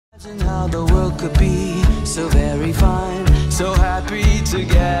And how the world could be so very fine, so happy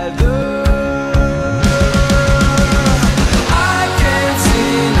together. I can't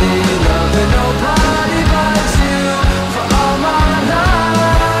see me loving nobody but you for all my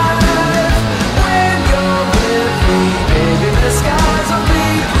life. When you're with me, baby, the skies will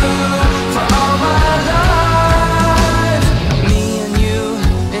be blue for all my life. Me and you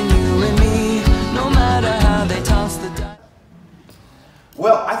and me, no matter how they toss the dice.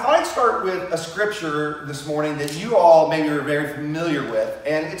 Well, I thought I'd start with a scripture this morning that you all maybe are very familiar with.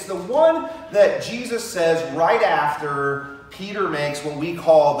 And it's the one that Jesus says right after Peter makes what we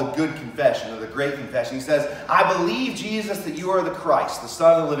call the good confession, or the great confession. He says, I believe, Jesus, that you are the Christ, the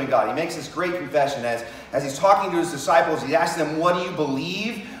Son of the living God. He makes this great confession as he's talking to his disciples. He asks them, what do you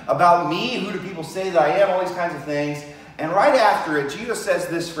believe about me? Who do people say that I am? All these kinds of things. And right after it, Jesus says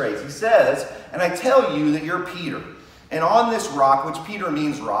this phrase. He says, and I tell you that you're Peter. And on this rock, which Peter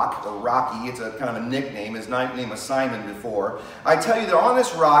means rock, or Rocky, it's a kind of a nickname. His name was Simon before. I tell you that on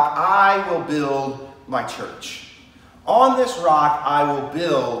this rock, I will build my church. On this rock, I will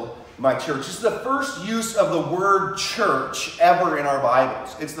build my church. This is the first use of the word church ever in our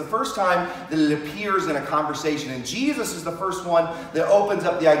Bibles. It's the first time that it appears in a conversation. And Jesus is the first one that opens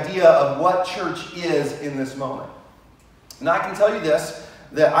up the idea of what church is in this moment. And I can tell you this,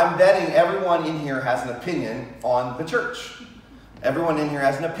 that I'm betting everyone in here has an opinion on the church. Everyone in here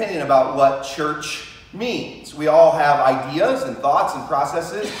has an opinion about what church means. We all have ideas and thoughts and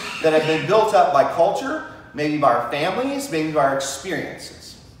processes that have been built up by culture, maybe by our families, maybe by our experiences.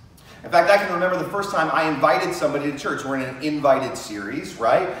 In fact, I can remember the first time I invited somebody to church. We're in an invited series,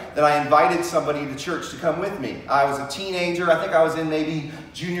 right? That I invited somebody to church to come with me. I was a teenager. I think I was in maybe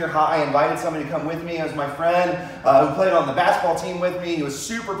junior high. I invited somebody to come with me. It was my friend who played on the basketball team with me. He was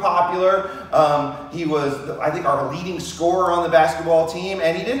super popular. He was, I think, our leading scorer on the basketball team,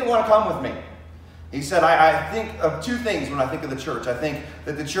 and he didn't want to come with me. He said, I think of two things when I think of the church. I think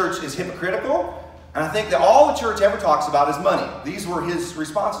that the church is hypocritical, and I think that all the church ever talks about is money. These were his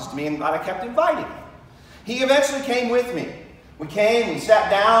responses to me, and I kept inviting him. He eventually came with me. We sat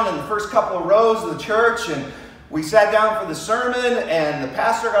down in the first couple of rows of the church, and we sat down for the sermon, and the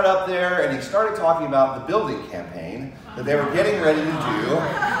pastor got up there, and he started talking about the building campaign that they were getting ready to do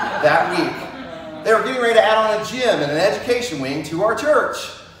that week. They were getting ready to add on a gym and an education wing to our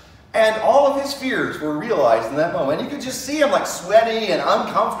church. And all of his fears were realized in that moment. You could just see him like sweaty and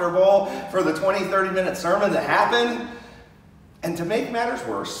uncomfortable for the 20, 30-minute sermon that happened. And to make matters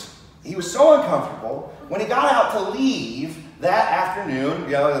worse, he was so uncomfortable, when he got out to leave that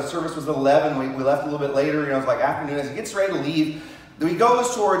afternoon, the service was at 11, we left a little bit later, it was like afternoon, as he gets ready to leave, he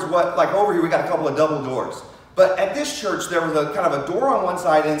goes towards over here we got a couple of double doors. But at this church, there was a kind of a door on one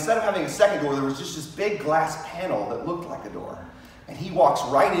side, and instead of having a second door, there was just this big glass panel that looked like a door. And he walks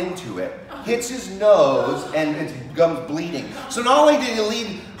right into it, hits his nose, and it becomes bleeding. So not only did he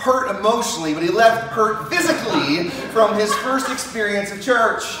leave hurt emotionally, but he left hurt physically from his first experience of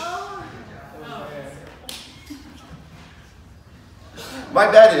church.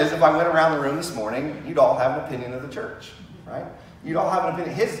 My bet is if I went around the room this morning, you'd all have an opinion of the church, right? You'd all have an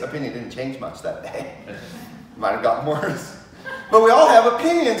opinion. His opinion didn't change much that day. Might have gotten worse. But we all have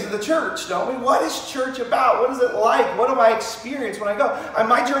opinions of the church, don't we? What is church about? What is it like? What do I experience when I go? And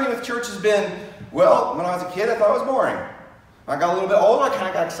my journey with church has been, well, when I was a kid, I thought it was boring. When I got a little bit older, I kind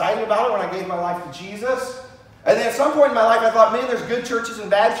of got excited about it when I gave my life to Jesus. And then at some point in my life, I thought, man, there's good churches and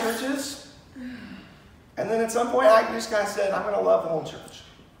bad churches. And then at some point, I just kind of said, I'm going to love the whole church.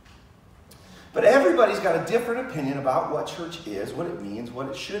 But everybody's got a different opinion about what church is, what it means, what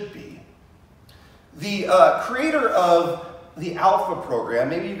it should be. The creator of the Alpha program,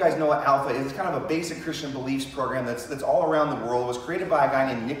 maybe you guys know what Alpha is. It's kind of a basic Christian beliefs program that's all around the world. It was created by a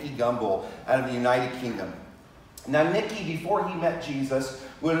guy named Nicky Gumbel out of the United Kingdom. Now, Nicky, before he met Jesus,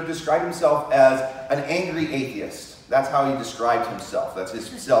 would have described himself as an angry atheist. That's how he described himself. That's his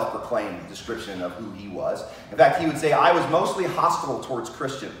self-proclaimed description of who he was. In fact, he would say, I was mostly hostile towards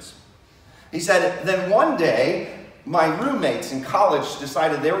Christians. He said, then one day, my roommates in college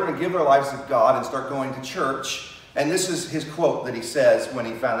decided they were going to give their lives to God and start going to church. And this is his quote that he says when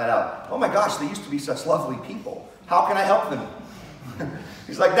he found that out. Oh my gosh, they used to be such lovely people. How can I help them?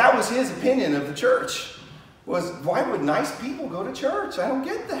 He's like, that was his opinion of the church. Was, why would nice people go to church? I don't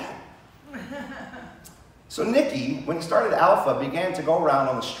get that. So Nicky, when he started Alpha, began to go around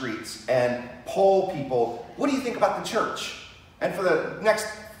on the streets and poll people, what do you think about the church? And for the next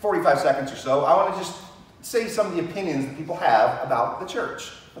 45 seconds or so, I want to just say some of the opinions that people have about the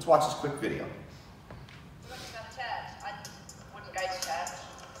church. Let's watch this quick video.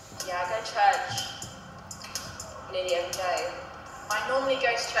 Yeah, I go to church nearly every day. I normally go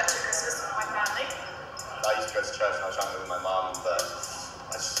to church at Christmas with my family. I used to go to church when I was younger with my mum, but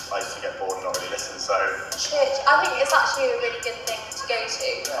I used to get bored and not really listen, so... Church, I think it's actually a really good thing to go to.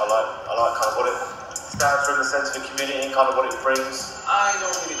 I like kind of what it stands for in the sense of the community and kind of what it brings. I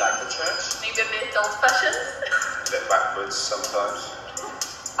don't really like the church. Maybe a bit old-fashioned. A bit backwards sometimes.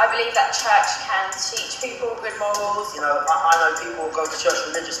 I believe that church can teach people good morals. You know, I know people go to church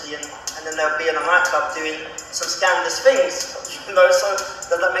religiously and then they'll be in a nightclub doing some scandalous things, you know, so does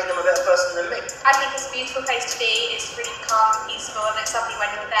that make them a better person than me? I think it's a beautiful place to be. It's really calm, peaceful, and it's lovely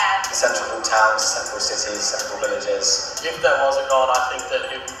when you're there. Central towns, central cities, central villages. If there was a God, I think that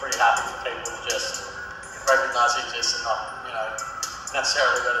he'd be pretty happy for people to just recognise he exists and not, you know,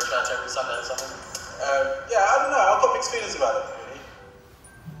 necessarily go to church every Sunday or something. Yeah, I don't know. I've got mixed feelings about it, really.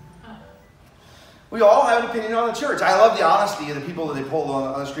 We all have an opinion on the church. I love the honesty of the people that they pulled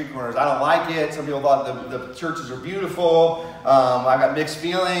on the street corners. I don't like it. Some people thought the churches are beautiful. I've got mixed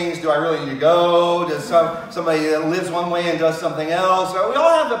feelings. Do I really need to go? Does somebody that lives one way and does something else? We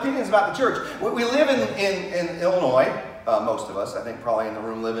all have opinions about the church. We live in Illinois. Most of us, I think, probably in the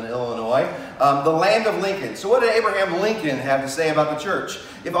room live in Illinois. The land of Lincoln. So what did Abraham Lincoln have to say about the church?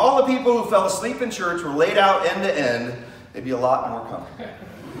 If all the people who fell asleep in church were laid out end to end, they'd be a lot more comfortable.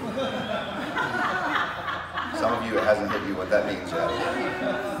 Some of you, it hasn't hit you what that means yet.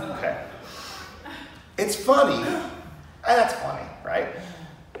 Okay. It's funny, and that's funny, right?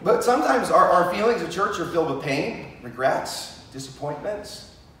 But sometimes our feelings of church are filled with pain, regrets,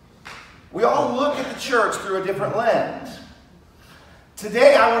 disappointments. We all look at the church through a different lens.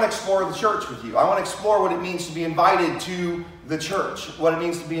 Today, I want to explore the church with you. I want to explore what it means to be invited to the church, what it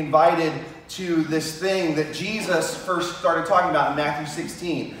means to be invited to this thing that Jesus first started talking about in Matthew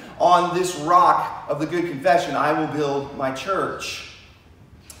 16. On this rock of the good confession, I will build my church.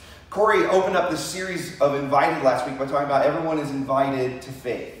 Corey opened up this series of Invited last week by talking about everyone is invited to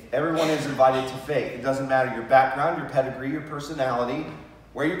faith. Everyone is invited to faith. It doesn't matter your background, your pedigree, your personality,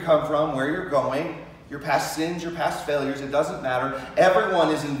 where you come from, where you're going, your past sins, your past failures. It doesn't matter.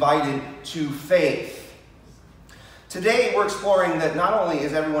 Everyone is invited to faith. Today, we're exploring that not only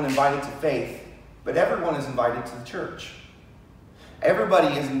is everyone invited to faith, but everyone is invited to the church.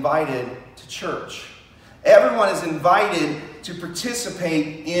 Everybody is invited to church. Everyone is invited to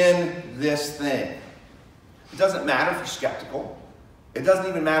participate in this thing. It doesn't matter if you're skeptical. It doesn't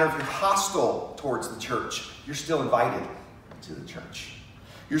even matter if you're hostile towards the church. You're still invited to the church.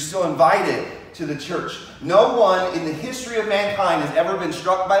 You're still invited to the church. No one in the history of mankind has ever been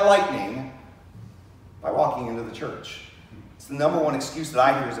struck by lightning by walking into the church. It's the number one excuse that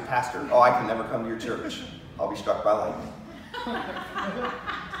I hear as a pastor. Oh, I can never come to your church. I'll be struck by lightning.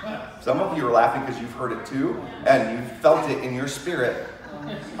 Some of you are laughing because you've heard it too, and you've felt it in your spirit.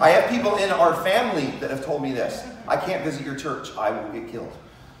 I have people in our family that have told me this. I can't visit your church. I will get killed.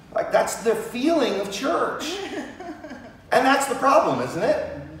 Like, that's the feeling of church. And that's the problem, isn't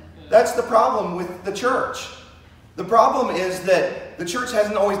it? That's the problem with the church. The problem is that the church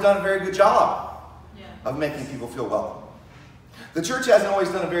hasn't always done a very good job of making people feel welcome. The church hasn't always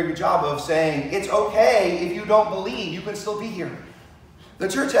done a very good job of saying, it's okay if you don't believe, you can still be here. The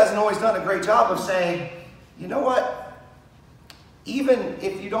church hasn't always done a great job of saying, you know what? Even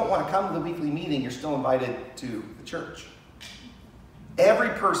if you don't want to come to the weekly meeting, you're still invited to the church. Every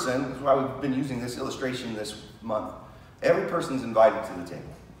person, that's why we've been using this illustration this month, every person's invited to the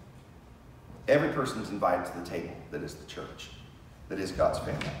table. Every person's invited to the table that is the church, that is God's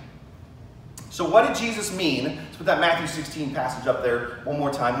family. So what did Jesus mean? Let's put that Matthew 16 passage up there one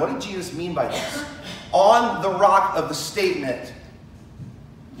more time. What did Jesus mean by this? On the rock of the statement,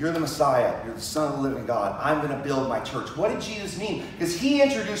 you're the Messiah, you're the Son of the living God, I'm going to build my church. What did Jesus mean? Because he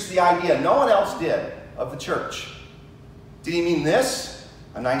introduced the idea, no one else did, of the church. Did he mean this?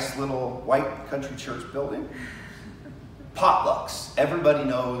 A nice little white country church building? Potlucks. Everybody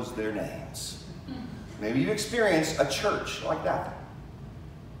knows their names. Maybe you've experienced a church like that.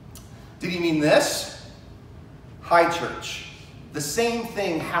 Did he mean this? High church. The same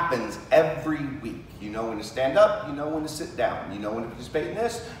thing happens every week. You know when to stand up, you know when to sit down. You know when to participate in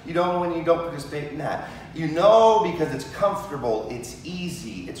this, you know when you don't participate in that. You know because it's comfortable, it's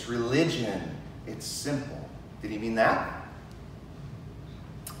easy, it's religion, it's simple. Did he mean that?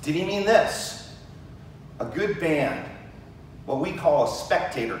 Did he mean this? A good band. What we call a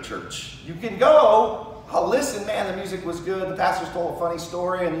spectator church. You can go, I'll listen, man, the music was good, the pastor's told a funny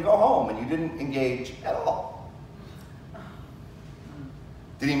story, and you go home and you didn't engage at all.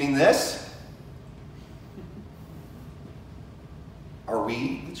 Did he mean this? Are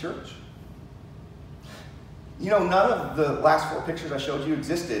we the church? You know, none of the last 4 pictures I showed you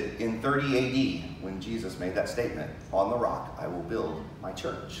existed in 30 AD when Jesus made that statement, on the rock I will build my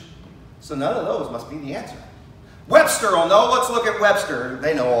church. So none of those must be the answer. Webster will know. Let's look at Webster.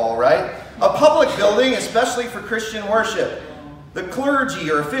 They know all, right? A public building, especially for Christian worship. The clergy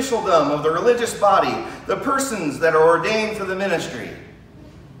or officialdom of the religious body. The persons that are ordained for the ministry.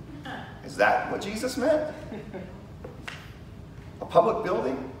 Is that what Jesus meant? A public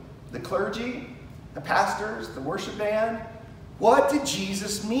building? The clergy? The pastors? The worship band? What did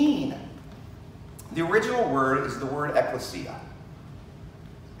Jesus mean? The original word is the word ecclesia.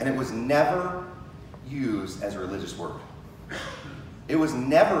 And it was never used as a religious word. It was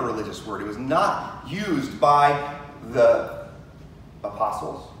never a religious word. It was not used by the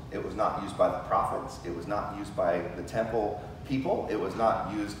apostles. It was not used by the prophets. It was not used by the temple people. It was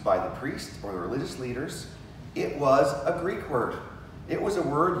not used by the priests or the religious leaders. It was a Greek word. It was a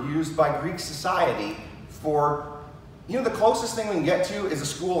word used by Greek society for, you know, the closest thing we can get to is a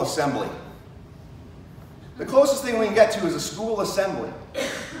school assembly. The closest thing we can get to is a school assembly.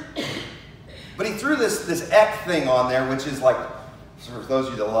 But he threw this ek thing on there, which is like, for those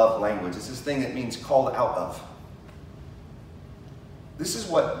of you that love language, it's this thing that means called out of. This is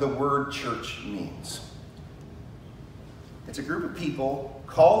what the word church means. It's a group of people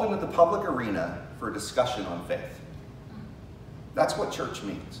called into the public arena for a discussion on faith. That's what church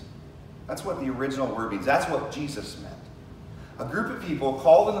means. That's what the original word means. That's what Jesus meant. A group of people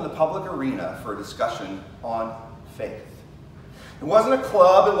called into the public arena for a discussion on faith. It wasn't a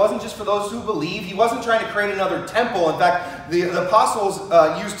club. It wasn't just for those who believe. He wasn't trying to create another temple. In fact, the apostles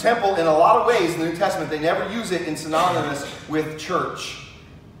used temple in a lot of ways in the New Testament. They never use it in synonymous with church.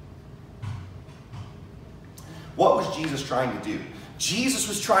 What was Jesus trying to do? Jesus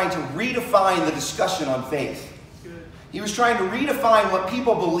was trying to redefine the discussion on faith. He was trying to redefine what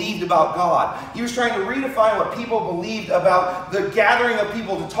people believed about God. He was trying to redefine what people believed about the gathering of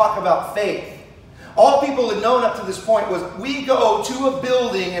people to talk about faith. All people had known up to this point was, we go to a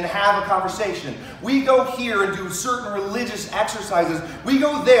building and have a conversation. We go here and do certain religious exercises. We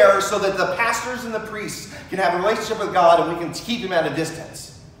go there so that the pastors and the priests can have a relationship with God and we can keep him at a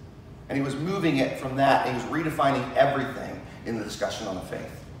distance. And he was moving it from that. And he was redefining everything in the discussion on the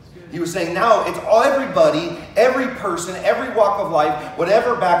faith. He was saying, now it's all everybody, every person, every walk of life,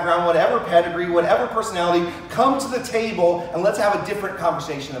 whatever background, whatever pedigree, whatever personality, come to the table and let's have a different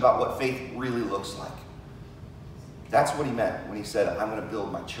conversation about what faith really looks like. That's what he meant when he said, I'm going to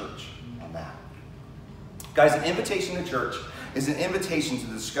build my church on that. Guys, an invitation to church is an invitation to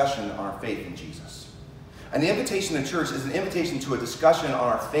the discussion on our faith in Jesus. And the invitation to church is an invitation to a discussion on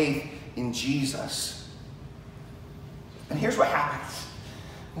our faith in Jesus. And here's what happens.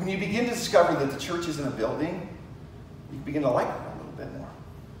 When you begin to discover that the church isn't a building, you begin to like it a little bit more.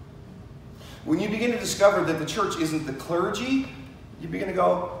 When you begin to discover that the church isn't the clergy, you begin to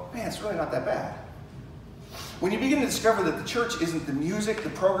go, man, it's really not that bad. When you begin to discover that the church isn't the music, the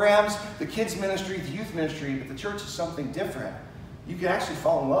programs, the kids' ministry, the youth ministry, but the church is something different, you can actually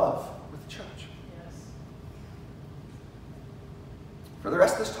fall in love with the church. Yes. For the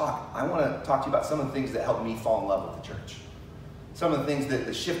rest of this talk, I want to talk to you about some of the things that helped me fall in love with the church. Some of the things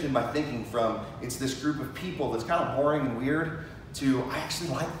that shifted my thinking from, it's this group of people that's kind of boring and weird, to I actually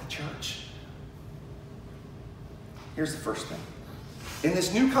like the church. Here's the first thing. In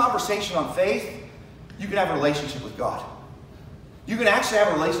this new conversation on faith, you can have a relationship with God. You can actually have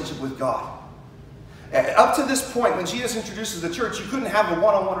a relationship with God. Up to this point, when Jesus introduces the church, you couldn't have a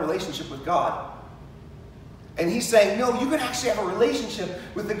one-on-one relationship with God. And he's saying, no, you can actually have a relationship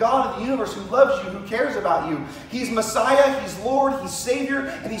with the God of the universe who loves you, who cares about you. He's Messiah, he's Lord, he's Savior,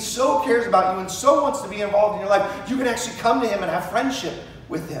 and he so cares about you and so wants to be involved in your life. You can actually come to him and have friendship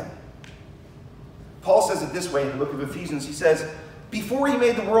with him. Paul says it this way in the book of Ephesians. He says, before he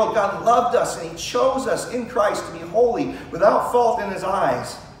made the world, God loved us and he chose us in Christ to be holy, without fault in his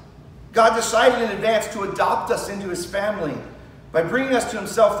eyes. God decided in advance to adopt us into his family by bringing us to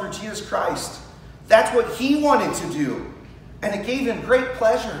himself through Jesus Christ. That's what he wanted to do. And it gave him great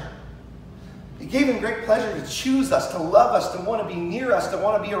pleasure. It gave him great pleasure to choose us, to love us, to want to be near us, to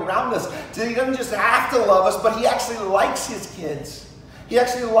want to be around us. He doesn't just have to love us, but he actually likes his kids. He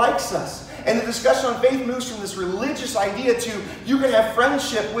actually likes us. And the discussion on faith moves from this religious idea to, you can have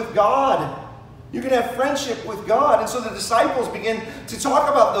friendship with God. You can have friendship with God. And so the disciples begin to talk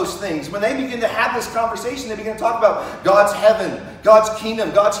about those things. When they begin to have this conversation, they begin to talk about God's heaven, God's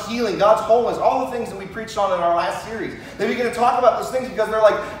kingdom, God's healing, God's wholeness, all the things that we preached on in our last series. They begin to talk about those things because they're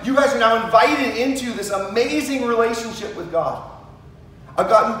like, you guys are now invited into this amazing relationship with God. A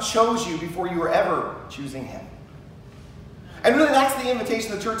God who chose you before you were ever choosing him. And really that's the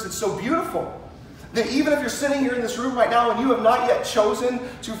invitation of the church that's so beautiful. That even if you're sitting here in this room right now and you have not yet chosen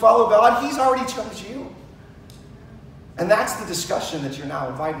to follow God, He's already chosen you. And that's the discussion that you're now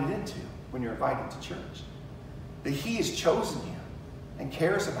invited into when you're invited to church. That He has chosen you and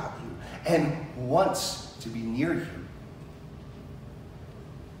cares about you and wants to be near you.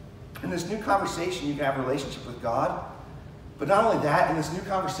 In this new conversation, you can have a relationship with God. But not only that, in this new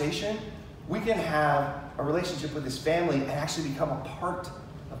conversation, we can have a relationship with His family and actually become a part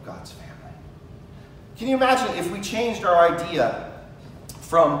of God's family. Can you imagine if we changed our idea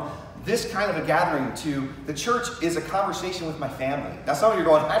from this kind of a gathering to the church is a conversation with my family? Now some of you are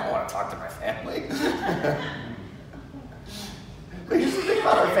going, I don't want to talk to my family. But here's the thing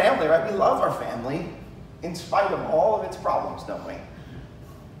about our family, right? We love our family in spite of all of its problems, don't we?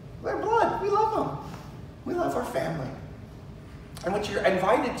 They're blood. We love them. We love our family. And what you're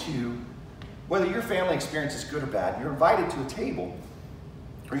invited to, whether your family experience is good or bad, you're invited to a table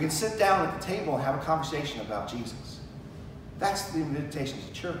where you can sit down at the table and have a conversation about Jesus. That's the invitation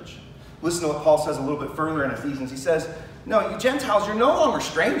to church. Listen to what Paul says a little bit further in Ephesians. He says, no, you Gentiles, you're no longer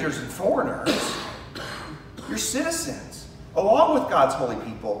strangers and foreigners. You're citizens, along with God's holy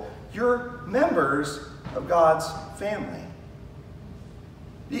people. You're members of God's family.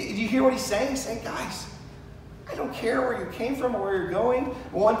 Do you hear what he's saying? He's saying, guys, I don't care where you came from or where you're going.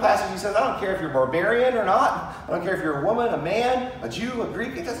 One passage he says, I don't care if you're barbarian or not. I don't care if you're a woman, a man, a Jew, a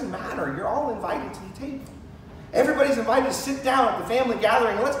Greek. It doesn't matter. You're all invited to the table. Everybody's invited to sit down at the family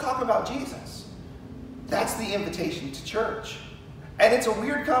gathering and let's talk about Jesus. That's the invitation to church. And it's a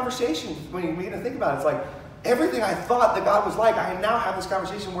weird conversation when you begin to think about it. It's like everything I thought that God was like, I now have this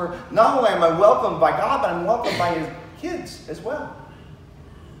conversation where not only am I welcomed by God, but I'm welcomed by His kids as well.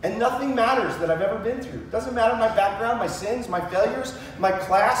 And nothing matters that I've ever been through. It doesn't matter my background, my sins, my failures, my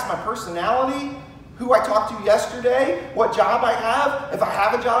class, my personality, who I talked to yesterday, what job I have, if I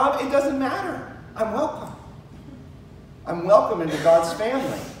have a job, it doesn't matter. I'm welcome. I'm welcome into God's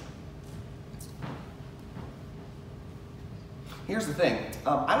family. Here's the thing.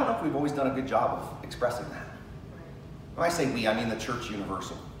 I don't know if we've always done a good job of expressing that. When I say we, I mean the church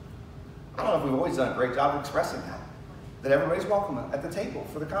universal. I don't know if we've always done a great job of expressing that. That everybody's welcome at the table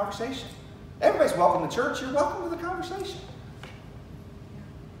for the conversation. Everybody's welcome to church. You're welcome to the conversation.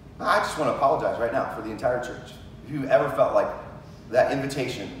 I just want to apologize right now for the entire church. If you ever felt like that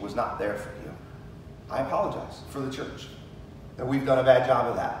invitation was not there for you, I apologize for the church. That we've done a bad job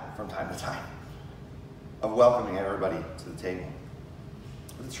of that from time to time. Of welcoming everybody to the table.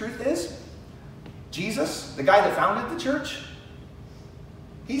 But the truth is, Jesus, the guy that founded the church,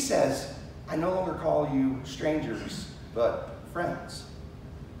 He says, I no longer call you strangers, but friends.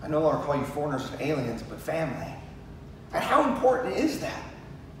 I no longer call you foreigners and aliens, but family. And how important is that?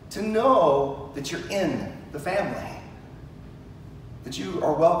 To know that you're in the family. That you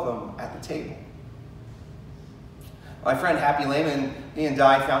are welcome at the table. My friend Happy Lehman, he and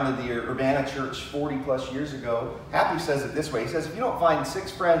Di founded the Urbana Church 40 plus years ago. Happy says it this way. He says, if you don't find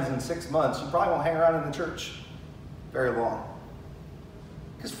 6 friends in 6 months, you probably won't hang around in the church very long.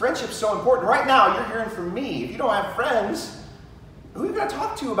 Because friendship's so important. Right now, you're hearing from me. If you don't have friends, who are you going to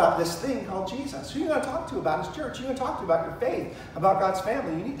talk to about this thing called Jesus? Who are you going to talk to about His church? Who are you going to talk to about your faith, about God's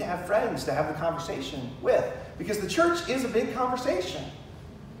family? You need to have friends to have the conversation with. Because the church is a big conversation.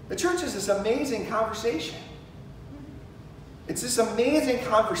 The church is this amazing conversation. It's this amazing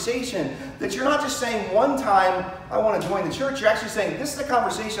conversation that you're not just saying one time, I want to join the church. You're actually saying, this is a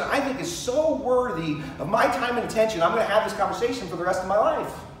conversation I think is so worthy of my time and attention. I'm going to have this conversation for the rest of my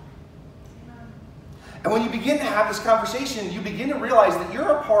life. And when you begin to have this conversation, you begin to realize that you're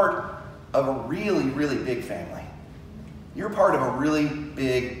a part of a really, really big family. You're part of a really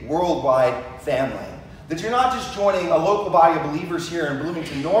big worldwide family. That you're not just joining a local body of believers here in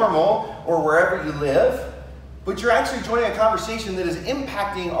Bloomington-Normal or wherever you live, but you're actually joining a conversation that is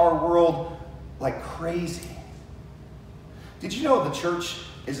impacting our world like crazy. Did you know the church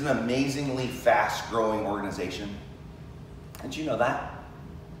is an amazingly fast-growing organization? Did you know that?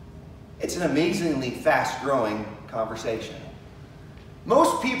 It's an amazingly fast-growing conversation.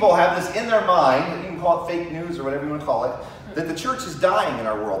 Most people have this in their mind, you can call it fake news or whatever you want to call it, that the church is dying in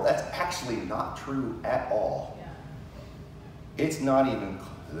our world. That's actually not true at all. It's not even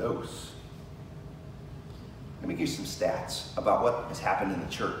close. Let me give you some stats about what has happened in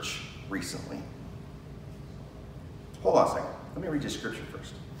the church recently. Hold on a second. Let me read you scripture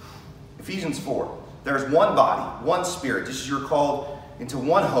first. Ephesians 4. There is one body, one spirit, just as you're called into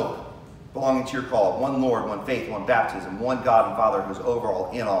one hope belonging to your call, one Lord, one faith, one baptism, one God and Father who is over all,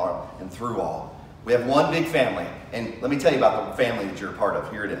 in all, and through all. We have one big family. And let me tell you about the family that you're a part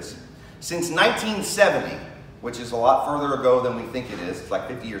of. Here it is. Since 1970, which is a lot further ago than we think it is. It's like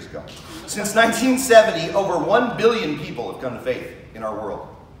 50 years ago. Since 1970, over 1 billion people have come to faith in our world.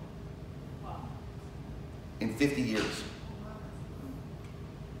 In 50 years.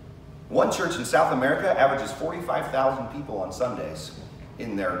 One church in South America averages 45,000 people on Sundays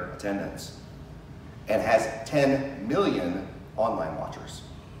in their attendance and has 10 million online watchers.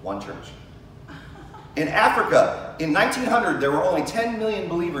 One church. In Africa, in 1900, there were only 10 million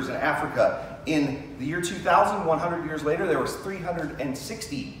believers in Africa. In the year 2000, 100 years later, there was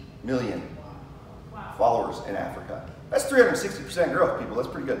 360 million followers in Africa. That's 360% growth, people. That's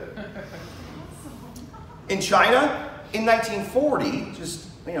pretty good. In China, in 1940, just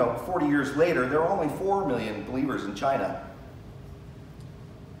 40 years later, there were only 4 million believers in China.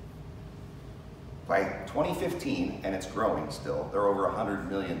 By 2015, and it's growing still, there are over 100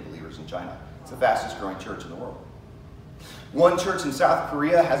 million believers in China. It's the fastest growing church in the world. One church in South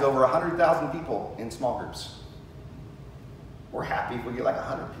Korea has over 100,000 people in small groups. We're happy if we get like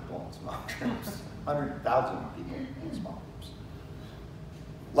 100 people in small groups. 100,000 people in small groups.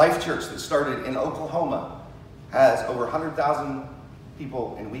 Life Church that started in Oklahoma has over 100,000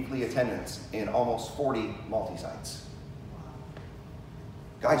 people in weekly attendance in almost 40 multi-sites.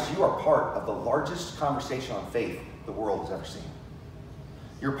 Guys, you are part of the largest conversation on faith the world has ever seen.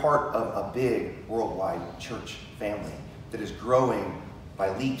 You're part of a big worldwide church family that is growing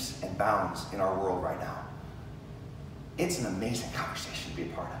by leaps and bounds in our world right now. It's an amazing conversation to be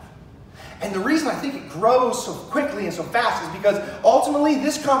a part of. And the reason I think it grows so quickly and so fast is because ultimately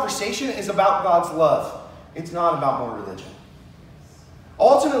this conversation is about God's love. It's not about more religion.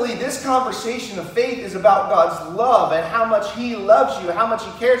 Ultimately, this conversation of faith is about God's love and how much He loves you, how much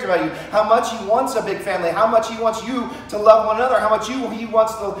He cares about you, how much He wants a big family, how much He wants you to love one another, how much He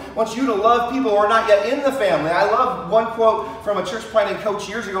wants you to love people who are not yet in the family. I love one quote from a church planting coach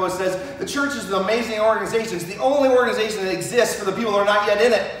years ago. It says, "The church is an amazing organization. It's the only organization that exists for the people who are not yet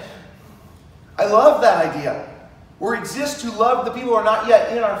in it." I love that idea. We exist to love the people who are not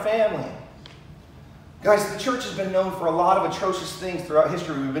yet in our family. Guys, the church has been known for a lot of atrocious things throughout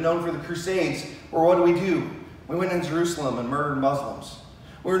history. We've been known for the Crusades, where what do? We went in Jerusalem and murdered Muslims.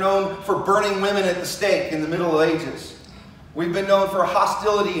 We were known for burning women at the stake in the Middle Ages. We've been known for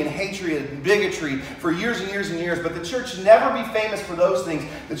hostility and hatred and bigotry for years and years and years, but the church should never be famous for those things.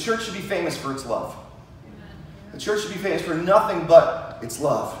 The church should be famous for its love. The church should be famous for nothing but its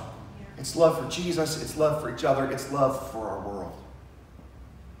love. Its love for Jesus, its love for each other, its love for our world.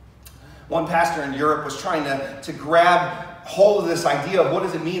 One pastor in Europe was trying to grab hold of this idea of what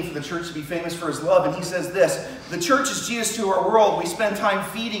does it mean for the church to be famous for His love. And he says this: the church is Jesus to our world. We spend time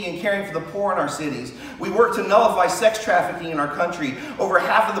feeding and caring for the poor in our cities. We work to nullify sex trafficking in our country. Over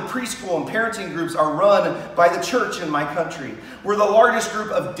half of the preschool and parenting groups are run by the church in my country. We're the largest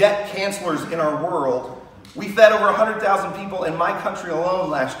group of debt cancelers in our world. We fed over 100,000 people in my country alone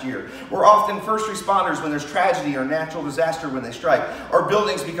last year. We're often first responders when there's tragedy or natural disaster when they strike. Our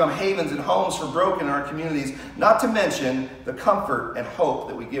buildings become havens and homes for broken in our communities, not to mention the comfort and hope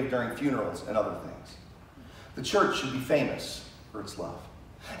that we give during funerals and other things. The church should be famous for its love.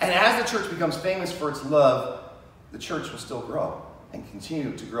 And as the church becomes famous for its love, the church will still grow and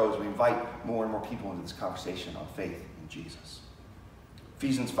continue to grow as we invite more and more people into this conversation on faith in Jesus.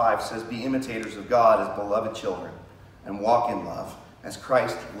 Ephesians 5 says, "Be imitators of God as beloved children, and walk in love, as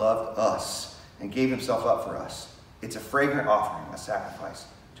Christ loved us and gave Himself up for us." It's a fragrant offering, a sacrifice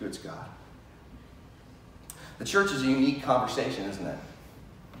to its God. The church is a unique conversation, isn't it?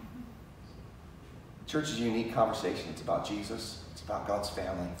 The church is a unique conversation. It's about Jesus. It's about God's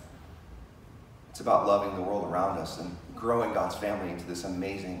family. It's about loving the world around us and growing God's family into this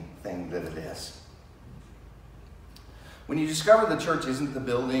amazing thing that it is. When you discover the church isn't the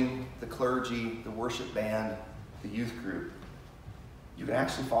building, the clergy, the worship band, the youth group, you can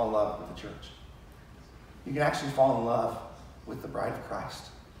actually fall in love with the church. You can actually fall in love with the bride of Christ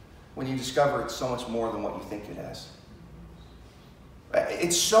when you discover it's so much more than what you think it is.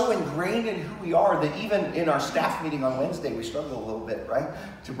 It's so ingrained in who we are that even in our staff meeting on Wednesday, we struggle a little bit, right?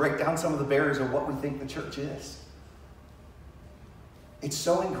 To break down some of the barriers of what we think the church is. It's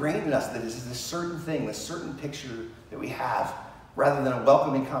so ingrained in us that it's this certain thing, this certain picture that we have, rather than a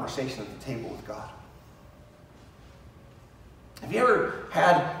welcoming conversation at the table with God. Have you ever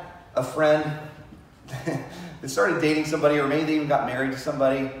had a friend that started dating somebody, or maybe they even got married to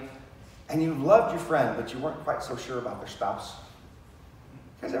somebody, and you loved your friend, but you weren't quite so sure about their spouse?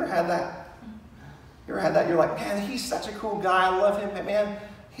 You guys ever had that? You ever had that? You're like, man, he's such a cool guy. I love him. But man,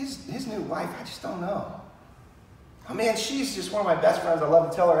 his new wife, I just don't know. Oh man, she's just one of my best friends. I love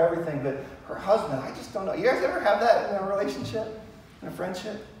to tell her everything, but her husband, I just don't know. You guys ever have that in a relationship, in a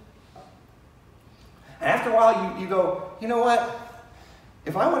friendship? And after a while, you go, you know what?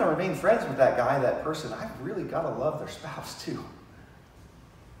 If I want to remain friends with that guy, that person, I've really got to love their spouse too.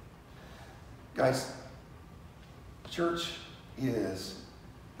 Guys, church is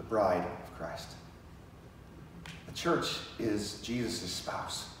the bride of Christ. The church is Jesus'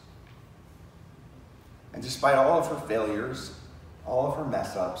 spouse. And despite all of her failures, all of her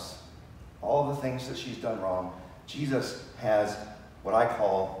mess-ups, all of the things that she's done wrong, Jesus has what I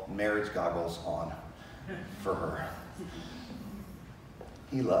call marriage goggles on for her.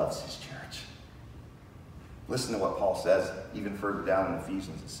 He loves his church. Listen to what Paul says even further down in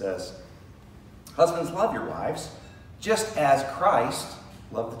Ephesians. It says, husbands, love your wives, just as Christ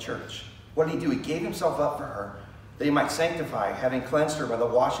loved the church. What did he do? He gave himself up for her, that he might sanctify, having cleansed her by the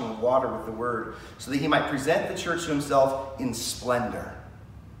washing of water with the word, so that he might present the church to himself in splendor,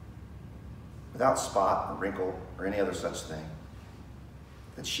 without spot or wrinkle or any other such thing,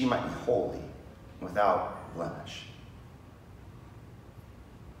 that she might be holy, without blemish.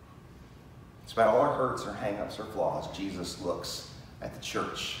 Despite all her hurts, her hang-ups, her flaws, Jesus looks at the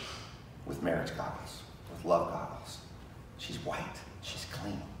church with marriage goggles, with love goggles. She's white, she's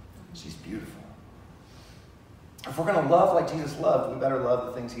clean, she's beautiful. If we're going to love like Jesus loved, we better love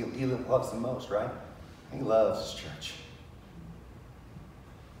the things he loves the most, right? He loves his church.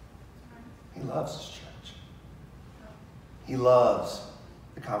 He loves his church. He loves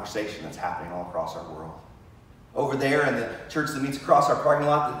the conversation that's happening all across our world. Over there in the church that meets across our parking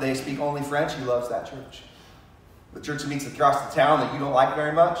lot that they speak only French, he loves that church. The church that meets across the town that you don't like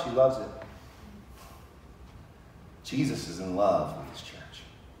very much, he loves it. Jesus is in love with his church.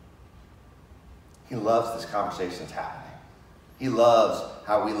 He loves this conversation that's happening. He loves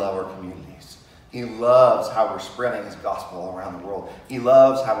how we love our communities. He loves how we're spreading his gospel around the world. He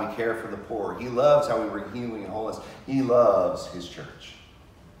loves how we care for the poor. He loves how we bring healing and wholeness. He loves his church.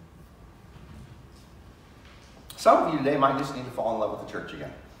 Some of you today might just need to fall in love with the church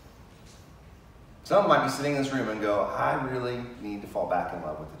again. Some might be sitting in this room and go, I really need to fall back in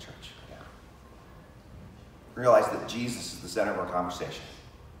love with the church again. Realize that Jesus is the center of our conversation.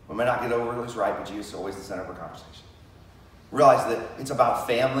 We may not get over who's right, but Jesus is always the center of our conversation. Realize that it's about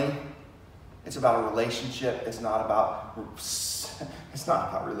family. It's about a relationship. It's not about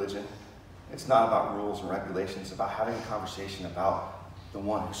religion. It's not about rules and regulations. It's about having a conversation about the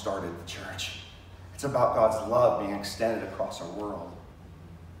one who started the church. It's about God's love being extended across our world.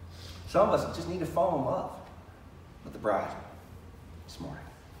 Some of us just need to fall in love with the bride this morning.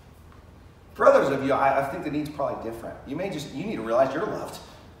 For others of you, I think the need's probably different. You need to realize you're loved.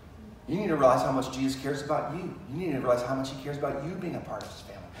 You need to realize how much Jesus cares about you. You need to realize how much he cares about you being a part of his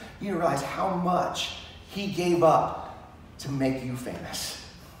family. You need to realize how much he gave up to make you famous.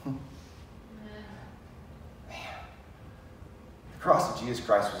 The cross of Jesus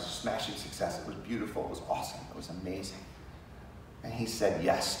Christ was a smashing success. It was beautiful. It was awesome. It was amazing. And he said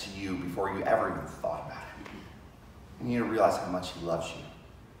yes to you before you ever even thought about it. And you need to realize how much he loves you.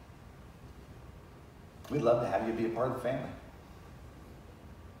 We'd love to have you be a part of the family.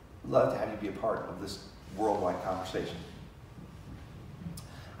 We'd love to have you be a part of this worldwide conversation.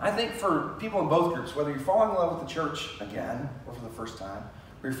 I think for people in both groups, whether you're falling in love with the church again or for the first time,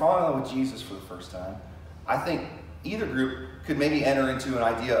 or you're falling in love with Jesus for the first time, I think either group could maybe enter into an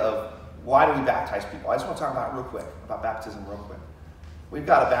idea of why do we baptize people? I just want to talk about baptism real quick. We've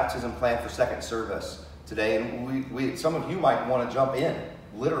got a baptism planned for second service today, and some of you might want to jump in,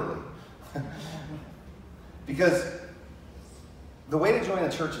 literally. Because the way to join the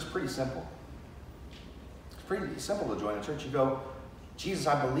church is pretty simple. It's pretty simple to join a church. You go, Jesus,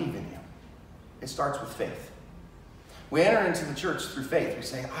 I believe in you. It starts with faith. We enter into the church through faith. We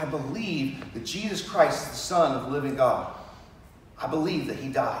say, I believe that Jesus Christ is the Son of the living God. I believe that he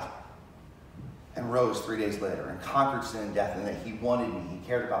died and rose 3 days later and conquered sin and death, and that he wanted me, he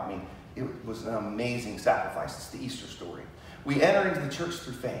cared about me. It was an amazing sacrifice. It's the Easter story. We enter into the church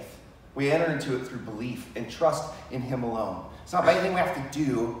through faith. We enter into it through belief and trust in him alone. It's not by anything we have to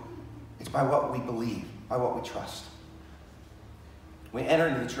do. It's by what we believe, by what we trust. We enter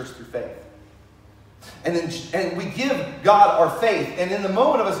into the church through faith. And we give God our faith. And in the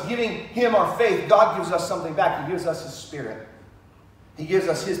moment of us giving him our faith, God gives us something back. He gives us his Spirit. He gives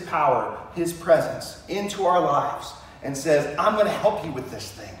us his power, his presence into our lives and says, I'm going to help you with this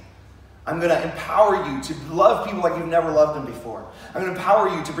thing. I'm going to empower you to love people like you've never loved them before. I'm going to empower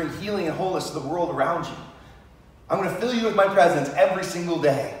you to bring healing and wholeness to the world around you. I'm going to fill you with my presence every single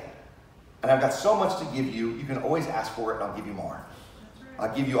day. And I've got so much to give you. You can always ask for it, and I'll give you more.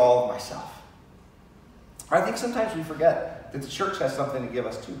 I'll give you all of myself. I think sometimes we forget that the church has something to give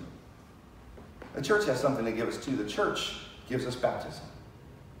us too. The church has something to give us too. The church gives us baptism.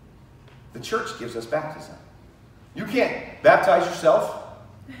 The The church gives us baptism. You can't baptize yourself.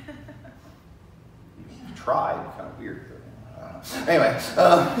 You tried, kind of weird. Anyway,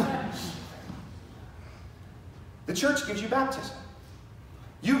 the church gives you baptism.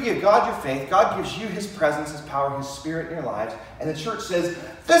 You give God your faith. God gives you his presence, his power, his spirit in your lives. And the church says,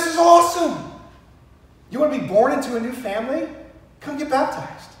 this is awesome. You want to be born into a new family? Come get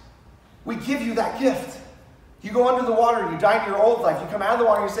baptized. We give you that gift. You go under the water, you die to your old life. You come out of the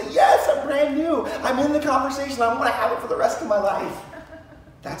water and you say, yes, I'm brand new. I'm in the conversation. I want to have it for the rest of my life.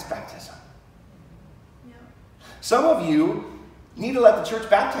 That's baptism. Yeah. Some of you need to let the church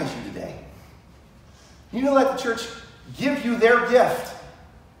baptize you today. You need to let the church give you their gift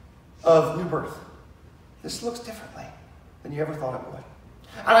of new birth. This looks differently than you ever thought it would.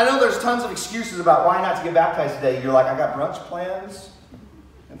 And I know there's tons of excuses about why not to get baptized today. You're like, I got brunch plans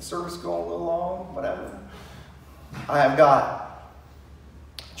and service going a little long, whatever. I have got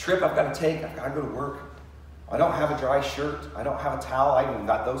a trip I've got to take. I've got to go to work. I don't have a dry shirt. I don't have a towel. I even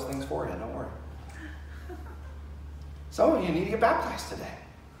got those things for you. Don't worry. Some of you need to get baptized today.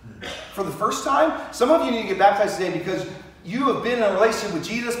 For the first time, some of you need to get baptized today because you have been in a relationship with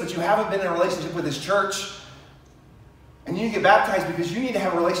Jesus, but you haven't been in a relationship with his church. And you need to get baptized because you need to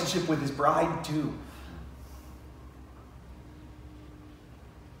have a relationship with his bride too.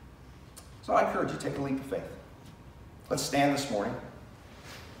 So I encourage you to take a leap of faith. Let's stand this morning.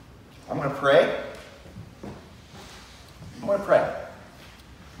 I'm going to pray. Invite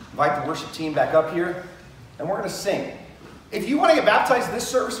the worship team back up here, and we're going to sing. If you want to get baptized this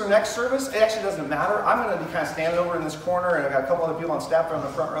service or next service, it actually doesn't matter. I'm going to be kind of standing over in this corner, and I've got a couple other people on staff there on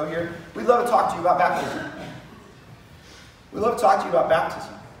the front row here. We'd love to talk to you about baptism. We'd love to talk to you about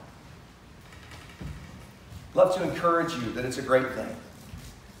baptism. Love to encourage you that it's a great thing.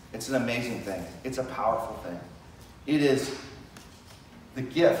 It's an amazing thing. It's a powerful thing. It is the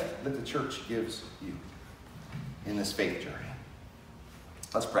gift that the church gives you in this faith journey.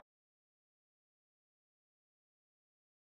 Let's pray.